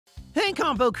Hey,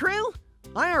 Combo Crew!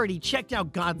 I already checked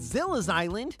out Godzilla's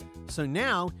island, so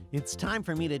now it's time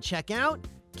for me to check out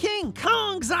King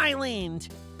Kong's island!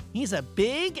 He's a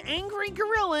big, angry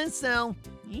gorilla, so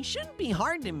he shouldn't be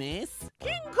hard to miss.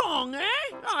 King Kong, eh?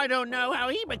 I don't know how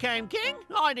he became king.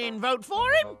 I didn't vote for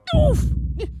him. Oof!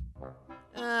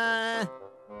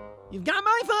 You've got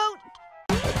my vote!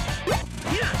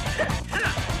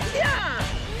 Yeah!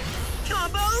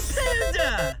 Combo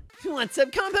Panda! What's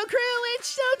up, Combo Crew?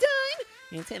 It's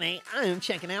showtime! And today I'm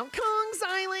checking out Kong's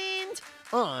island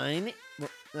on...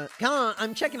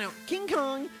 I'm checking out King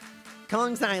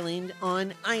Kong's island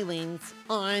on islands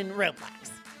on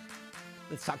Roblox.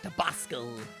 Let's talk to Bosco.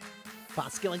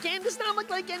 Bosco again does not look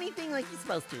like anything like he's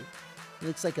supposed to. He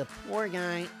looks like a poor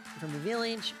guy from a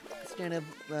village. It's kind of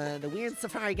the weird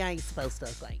safari guy he's supposed to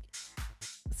look like.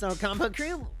 So, Combo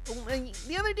Crew,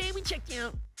 the other day we checked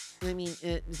out, I mean,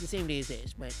 it was the same day as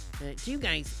this, but to you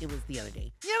guys, it was the other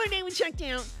day. The other day we checked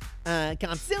out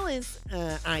Godzilla's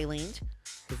island,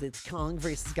 because it's Kong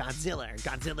versus Godzilla, or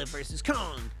Godzilla versus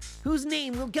Kong. Whose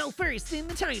name will go first in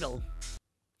the title?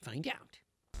 Find out.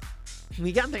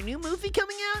 We got their new movie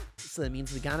coming out, so that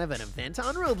means we gotta have an event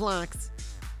on Roblox.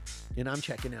 And I'm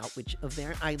checking out which of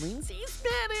their islands he's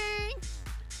betting.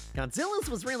 Godzilla's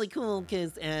was really cool,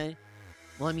 because,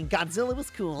 well, I mean, Godzilla was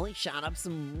cool. He shot up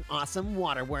some awesome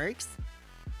waterworks.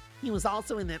 He was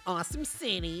also in that awesome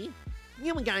city.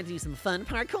 Then we gotta do some fun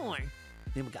parkour.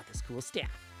 Then we got this cool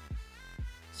staff.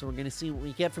 So we're gonna see what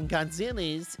we get from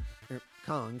Godzilla's, or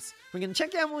Kong's. We're gonna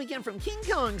check out what we get from King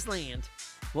Kong's land.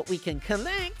 What we can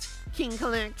collect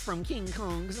from King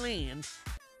Kong's land.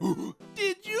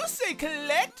 Did you say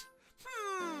collect?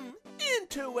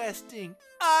 Interesting.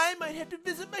 I might have to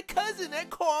visit my cousin at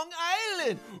Kong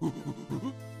Island.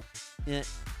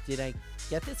 Did I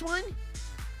get this one?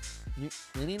 I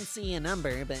didn't see a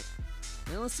number, but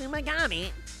I'll assume I got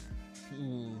it.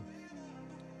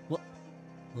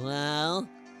 Well,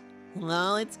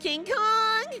 it's King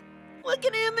Kong! Look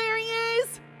at him, there he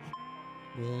is!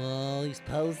 Whoa, he's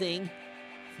posing.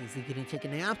 Is he gonna take a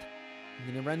nap? I'm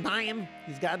gonna run by him.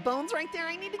 He's got bones right there,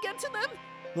 I need to get to them.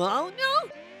 Well, no!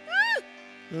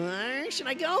 Should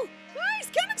I go? He's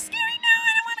kind of scary. No,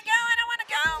 I don't want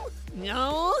to go.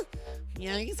 No?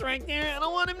 Yeah, he's right there. I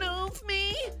don't want him to oof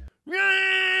me.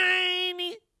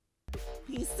 Run!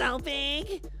 He's so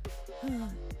big.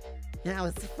 That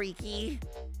was freaky.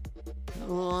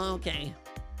 Oh, okay.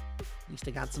 At least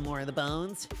I got some more of the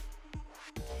bones.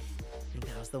 I think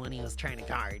that was the one he was trying to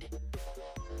guard. I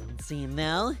don't see him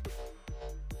now.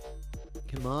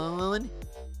 Come on.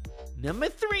 Number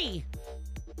 3.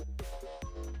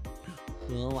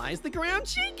 Well, why is the ground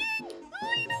shaking?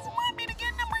 Oh, he doesn't want me to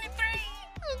get number 3.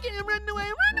 Okay, I'm running away.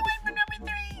 Run away from number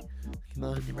 3. Come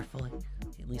on, number 4.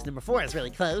 At least number 4 is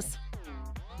really close.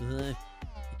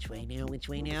 Which way now? Which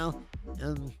way now?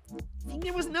 I think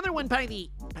there was another one by the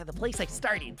place I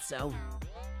started, so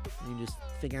let me just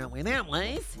figure out where that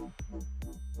was.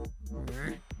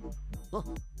 Oh.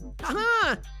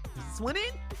 Aha! Is this one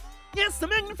in? Yes, the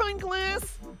magnifying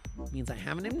glass! Means I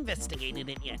haven't investigated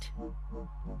it yet.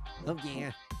 Oh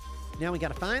yeah. Now we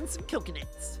gotta find some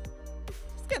coconuts.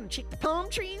 Just gotta check the palm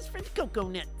trees for the cocoa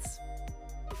nuts.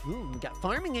 Ooh, we got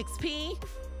farming XP.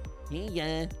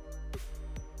 Yeah.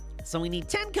 So we need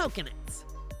 10 coconuts.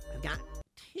 I've got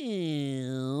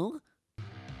 2.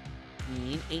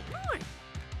 Need 8 more.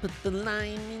 Put the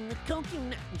lime in the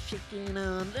coconut and shake it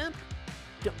all up.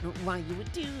 Don't know why you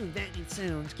would do that, it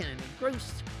sounds kind of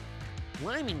gross.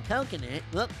 Lime and coconut?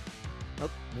 Well,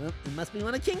 it must be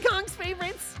one of King Kong's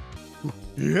favorites.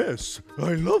 Yes,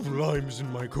 I love limes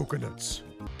in my coconuts.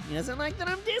 He doesn't like that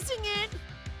I'm dissing it.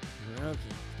 Okay,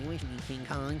 stay away from me, King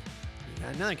Kong. We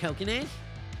got another coconut.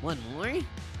 One more.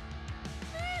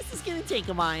 This is gonna take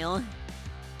a while.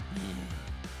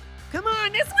 Come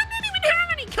on, this one didn't even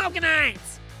have any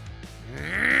coconuts!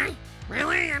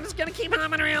 Really? I'm just gonna keep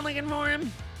hopping around looking for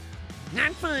him.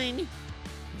 Not fun. This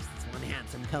one had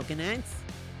some coconuts.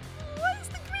 Why does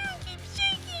the ground keep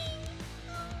shaking?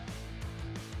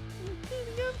 I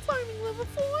got farming level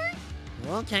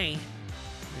 4. Okay.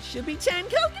 There should be 10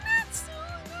 coconuts.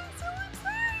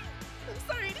 I'm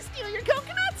sorry to steal your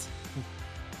coconuts.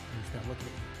 He's not looking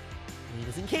at me. He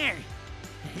doesn't care.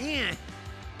 Yeah.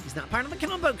 He's not part of the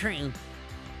Combo Crew.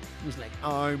 He's like,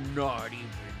 I'm not even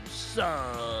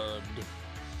subbed.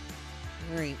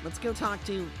 Alright, let's go talk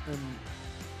to,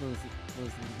 what was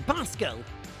it? Bosco.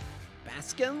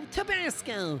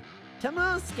 Tabasco.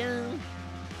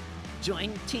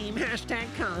 Join team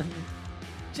 #Con.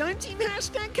 Join team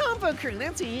 #Combo Crew.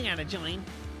 That's who you gotta join.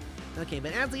 Okay,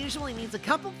 but as usual, he needs a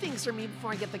couple things from me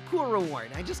before I get the cool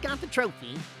reward. I just got the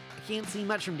trophy. I can't see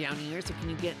much from down here, so can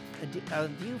you get a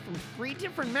view from 3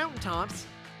 different mountaintops?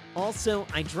 Also,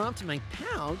 I dropped my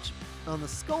pouch on the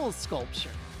skull sculpture.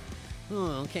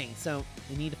 Oh, okay, so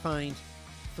I need to find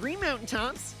 3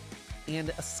 mountaintops and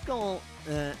a skull,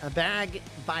 a bag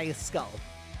by a skull.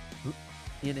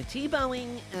 And a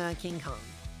T-bowing King Kong.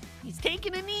 He's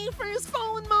taking a knee for his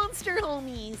fallen monster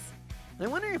homies. I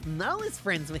wonder if Null is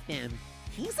friends with him.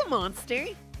 He's a monster.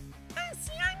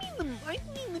 See, I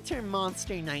mean the term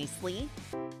monster nicely.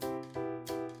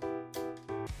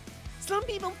 Some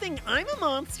people think I'm a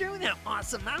monster with how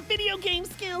awesome my video game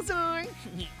skills are.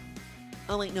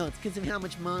 Oh wait, no, it's because of how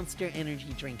much Monster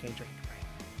Energy drink I drink, right?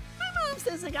 My mom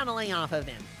says I gotta lay off of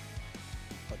them.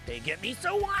 But they get me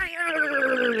so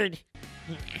wired!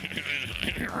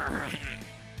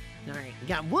 Alright, we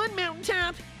got 1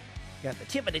 mountaintop. Got the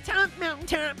tip of the top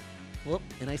mountaintop. Whoop,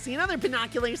 and I see another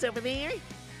binoculars over there.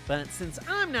 But since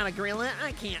I'm not a gorilla,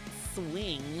 I can't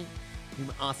swing. Do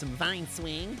my awesome vine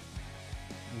swing.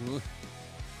 Ooh,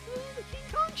 the King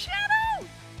Kong shadow!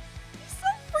 He's so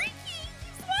freaky!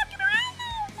 He's walking around the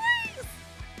whole place!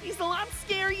 He's a lot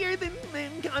scarier than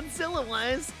Godzilla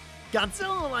was.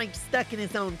 Godzilla, like, stuck in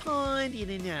his own pond. You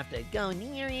didn't have to go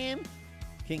near him.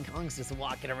 King Kong's just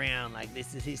walking around like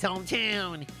this is his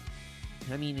hometown.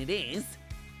 I mean, it is.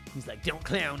 He's like, don't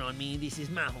clown on me. This is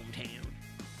my hometown.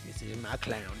 This is my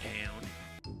clown town.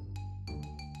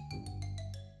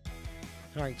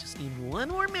 Alright, just need 1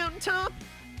 more mountaintop.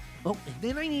 Oh, and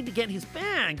then I need to get his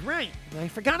bag, right. I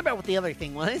forgot about what the other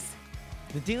thing was.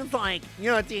 The dude's like,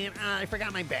 yo, dude, I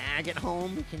forgot my bag at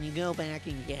home. Can you go back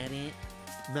and get it?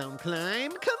 Mountain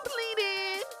climb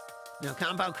completed. Now,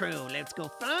 combo crew, let's go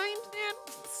find that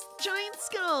giant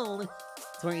skull.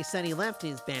 That's where he said he left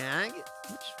his bag.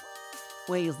 Which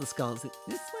way is the skull? Is it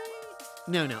this way?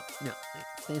 No.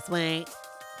 It's this way.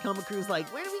 Combo crew's like,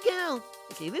 where do we go?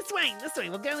 Okay, this way.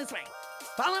 We'll go this way.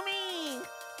 Follow me.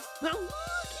 No,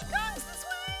 King Kong's this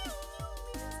way.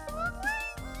 It's the wrong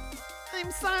way.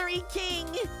 I'm sorry, King.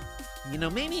 You know,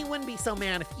 maybe he wouldn't be so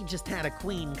mad if he just had a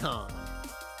Queen Kong.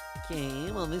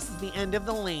 Okay, well, this is the end of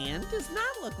the land. Does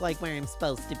not look like where I'm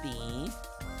supposed to be.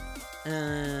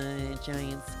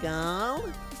 Giant skull.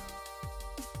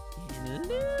 And a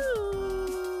new.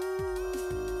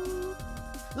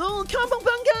 Oh, Combo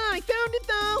Bunga! I found it,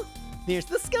 though. There's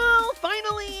the skull,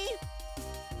 finally.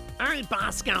 All right,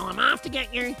 Bosco, I'm off to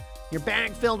get your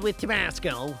bag filled with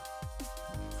Tabasco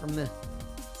from the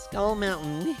Skull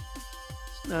Mountain.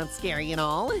 It's not scary at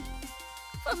all. If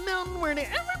a mountain were to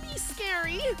ever be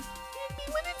scary, it'd be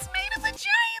when it's made of a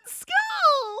giant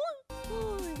skull.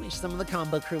 Oh, I wish some of the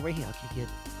combo crew were here. Okay, good.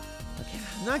 Okay,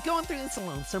 I'm not going through this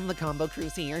alone. Some of the combo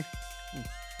crew's here.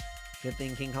 Good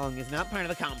thing King Kong is not part of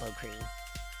the combo crew. It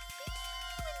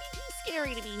would be too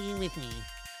scary to be with me.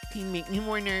 He'd make me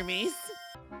more nervous.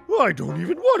 I don't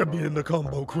even want to be in the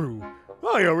combo crew.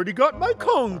 I already got my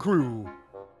Kong crew.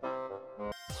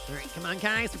 All right, come on,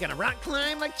 guys. We gotta rock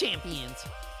climb like champions.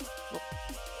 Well,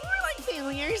 more like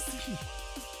failures.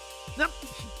 Nope,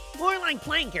 more like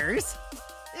plankers.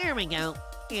 There we go.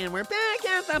 And we're back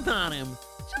at the bottom,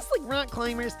 just like rock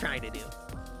climbers try to do.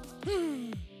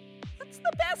 What's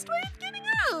the best way of getting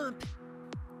up?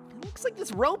 It looks like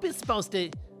this rope is supposed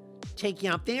to take you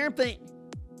up there, but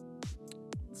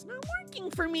it's not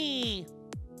working for me.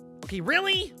 Okay,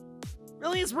 really?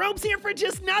 Really, is ropes here for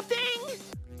just nothing?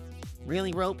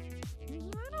 Really, rope?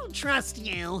 I don't trust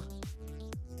you.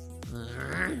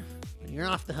 You're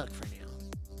off the hook for now.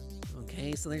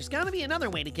 Okay, so there's gotta be another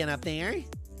way to get up there.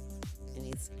 And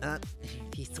it's up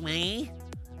this way.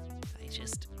 I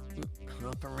just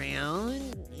hop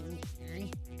around and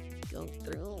go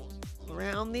through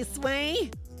around this way.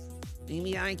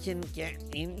 Maybe I can get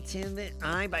into the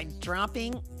eye by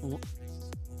dropping.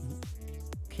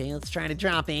 Okay, let's try to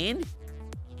drop in.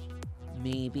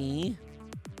 Maybe.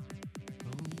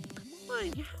 Oh, come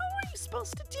on, how are you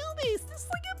supposed to do this? This is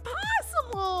like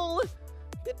impossible.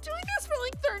 I've been doing this for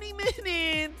like 30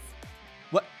 minutes.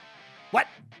 What?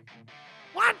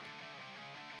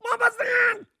 What was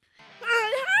that?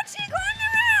 How'd she climb the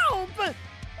rope? What?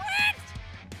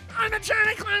 I've been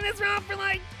trying to climb this rope for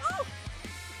like, oh,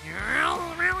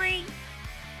 really?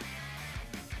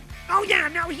 Oh yeah,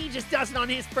 no, he just does it on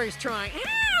his first try.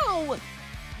 Ow!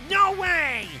 No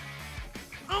way!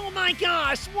 Oh my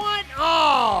gosh, what?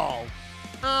 Oh!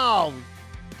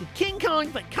 Did King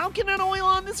Kong put coconut oil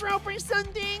on this rope or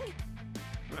something?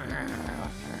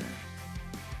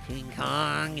 King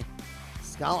Kong,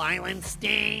 Skull Island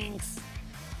stinks.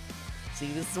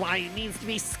 See, this is why it needs to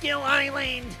be Skill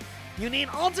Island. You need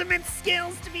ultimate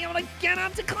skills to be able to get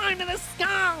up to climb to the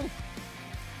skull. Alright,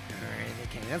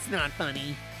 okay, that's not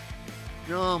funny.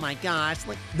 Oh my gosh,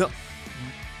 like, no.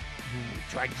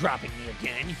 Try dropping me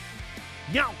again.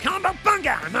 No, Combo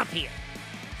Bunga, I'm up here.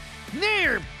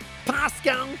 There,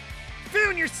 Pasco.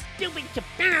 Found your stupid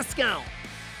Tabasco.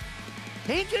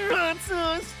 Take your hot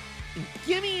sauce and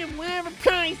give me whatever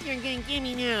prize you're gonna give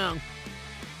me now.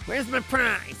 Where's my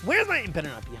prize? Where's my, it better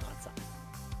not be hot sauce.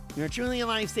 You're truly a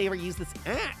lifesaver, use this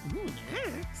axe. Ooh, an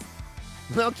axe.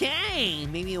 Okay,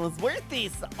 maybe it was worth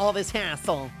all this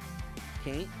hassle.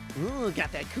 Okay, ooh,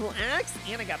 got that cool axe,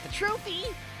 and I got the trophy.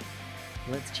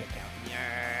 Let's check out the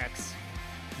axe.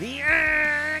 The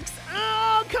axe!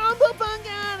 Oh, Combo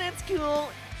Bunga, that's cool.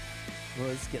 Well,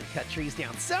 it's gonna cut trees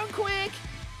down so quick.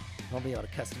 I'll be able to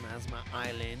customize my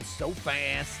island so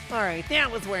fast. All right, that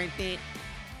was worth it.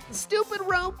 The stupid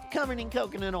rope covered in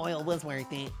coconut oil was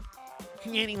worth it.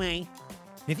 Anyway,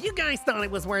 if you guys thought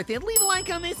it was worth it, leave a like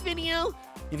on this video.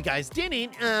 If you guys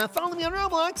didn't, follow me on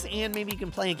Roblox, and maybe you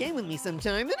can play a game with me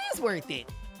sometime that is worth it.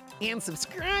 And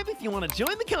subscribe if you want to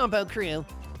join the combo crew.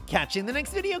 Catch you in the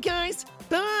next video, guys.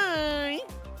 Bye!